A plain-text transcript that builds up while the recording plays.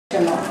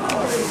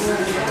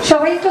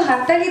সবাই একটু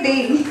হাততালি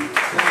দেই।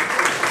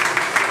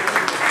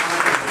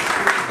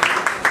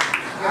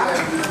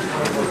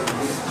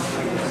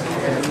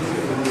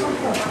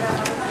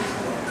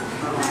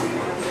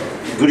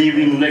 Good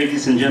evening,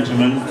 ladies and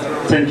gentlemen.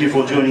 Thank you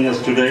for joining us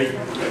today.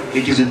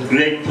 It is with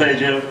great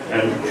pleasure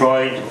and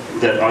pride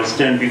that I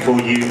stand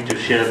before you to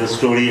share the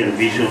story and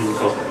vision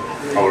of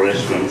our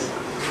restaurants.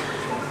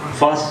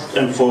 First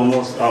and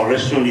foremost, our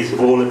restaurant is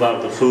all about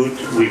the food.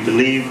 We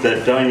believe that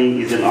dining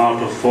is an art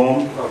of form,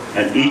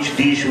 and each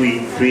dish we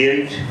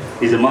create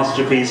is a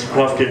masterpiece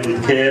crafted with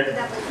care.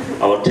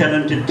 Our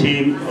talented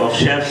team of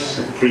chefs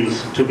brings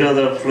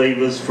together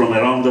flavors from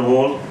around the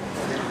world,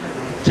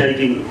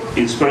 taking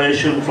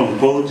inspiration from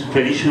both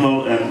traditional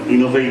and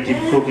innovative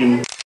cooking.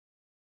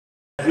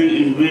 Every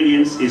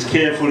ingredient is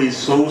carefully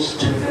sourced,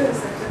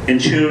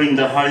 ensuring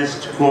the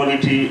highest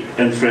quality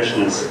and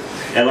freshness,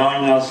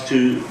 allowing us to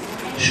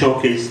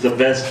showcase the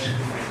best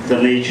the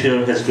nature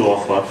has to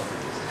offer.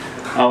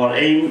 Our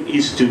aim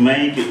is to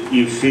make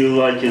you feel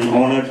like an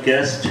honored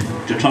guest,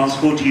 to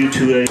transport you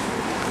to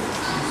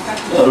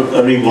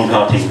a ribbon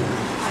cutting.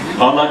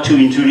 I'd like to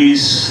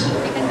introduce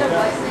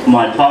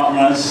my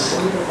partners,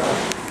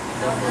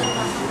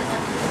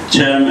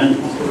 Chairman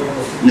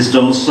Mr.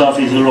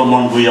 Mustafizur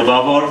Rahman Bhuiya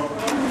Babar,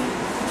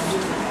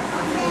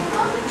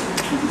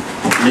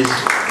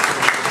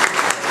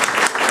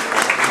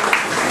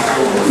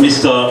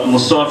 Mr.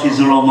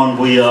 Mustafizur Rahman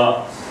Bhuiya,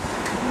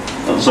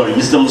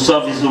 Mr.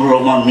 Mustafizur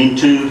Rahman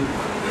Mintu,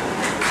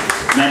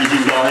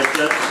 Managing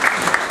Director,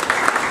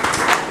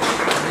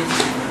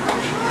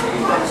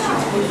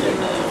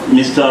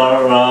 Mr.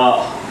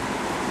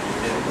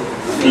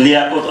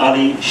 Liaquat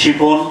Ali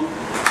Shipon,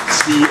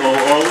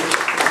 COO.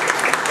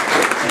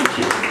 Thank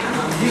you.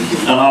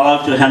 And I'd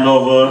like to hand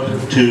over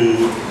to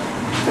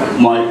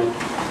my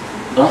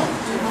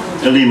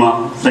Elima.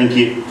 Thank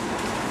you.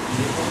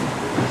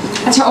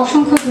 আচ্ছা,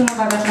 অসংখ্য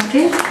ধন্যবাদ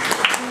আপনাকে।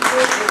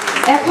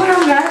 এখন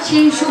আমরা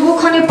সেই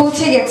শুভক্ষণে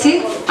পৌঁছে গেছি।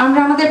 আমরা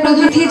আমাদের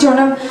প্রতিনিধি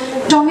জনাব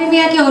টমি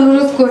মিয়াকে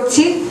অনুরোধ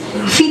করছি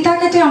ফিতা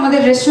কেটে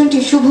আমাদের রেস্টুরেন্টটি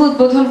শুভ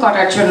উদ্বোধন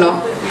করার জন্য।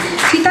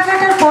 ফিতা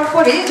কাটার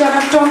পরে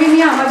জনাব টমি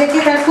মিয়া আমাদেরকে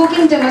তার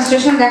কুকিং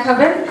ডেমনস্ট্রেশন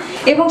দেখাবেন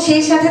এবং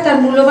সেই সাথে তার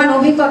মূল্যবান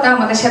অভিজ্ঞতা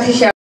আমাদের সাথে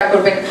শেয়ার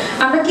করবেন।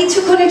 আমরা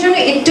কিছুক্ষণের জন্য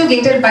একটু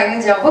গেটের বাইরে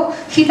যাব,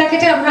 ফিতা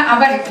কেটে আমরা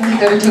আবার একটু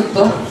ভিতরে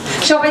ঢুকবো।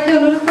 সবাইকে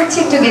অনুরোধ করছি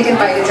একটু গেটের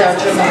বাইরে যাওয়ার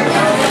জন্য।